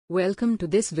Welcome to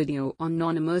this video on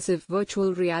non-immersive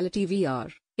virtual reality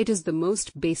VR. It is the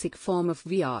most basic form of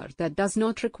VR that does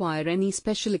not require any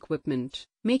special equipment,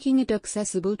 making it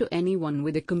accessible to anyone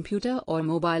with a computer or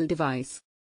mobile device.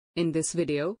 In this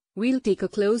video, we'll take a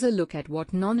closer look at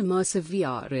what non-immersive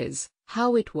VR is,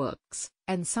 how it works,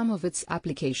 and some of its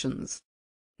applications.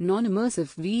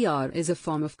 Non-immersive VR is a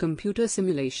form of computer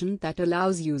simulation that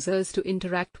allows users to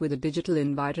interact with a digital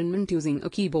environment using a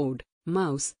keyboard,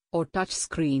 mouse, or touch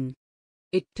screen.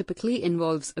 It typically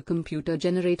involves a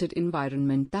computer-generated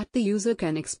environment that the user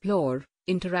can explore,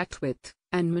 interact with,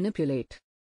 and manipulate.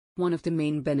 One of the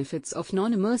main benefits of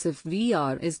non-immersive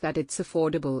VR is that it's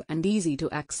affordable and easy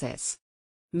to access.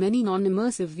 Many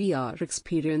non-immersive VR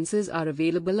experiences are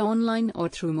available online or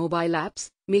through mobile apps,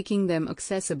 making them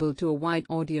accessible to a wide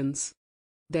audience.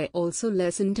 They're also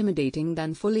less intimidating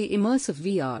than fully immersive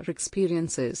VR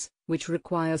experiences, which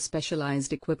require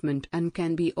specialized equipment and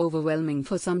can be overwhelming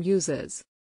for some users.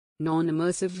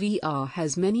 Non-immersive VR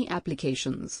has many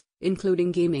applications,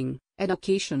 including gaming,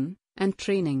 education, and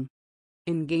training.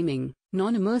 In gaming,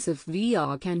 non-immersive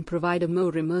VR can provide a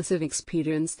more immersive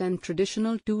experience than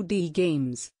traditional 2D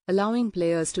games, allowing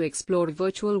players to explore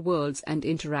virtual worlds and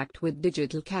interact with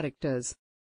digital characters.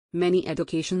 Many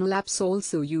educational apps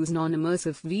also use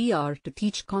non-immersive VR to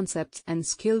teach concepts and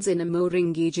skills in a more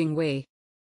engaging way.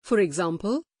 For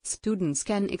example, students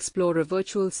can explore a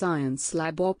virtual science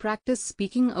lab or practice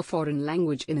speaking a foreign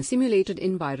language in a simulated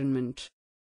environment.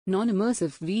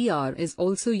 Non-immersive VR is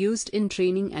also used in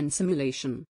training and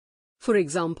simulation. For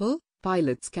example,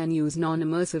 pilots can use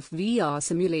non-immersive VR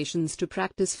simulations to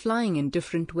practice flying in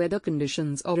different weather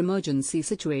conditions or emergency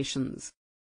situations.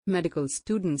 Medical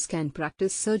students can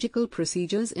practice surgical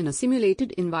procedures in a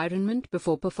simulated environment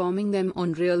before performing them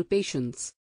on real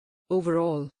patients.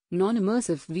 Overall,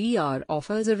 non-immersive VR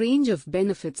offers a range of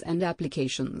benefits and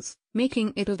applications,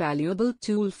 making it a valuable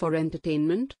tool for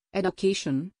entertainment,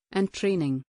 education, and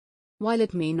training. While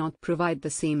it may not provide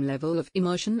the same level of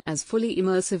immersion as fully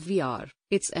immersive VR,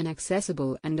 it's an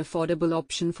accessible and affordable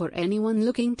option for anyone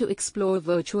looking to explore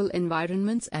virtual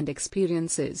environments and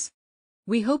experiences.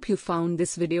 We hope you found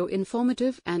this video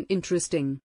informative and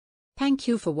interesting. Thank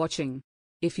you for watching.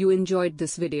 If you enjoyed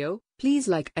this video, please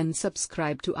like and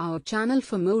subscribe to our channel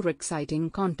for more exciting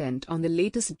content on the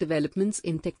latest developments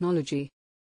in technology.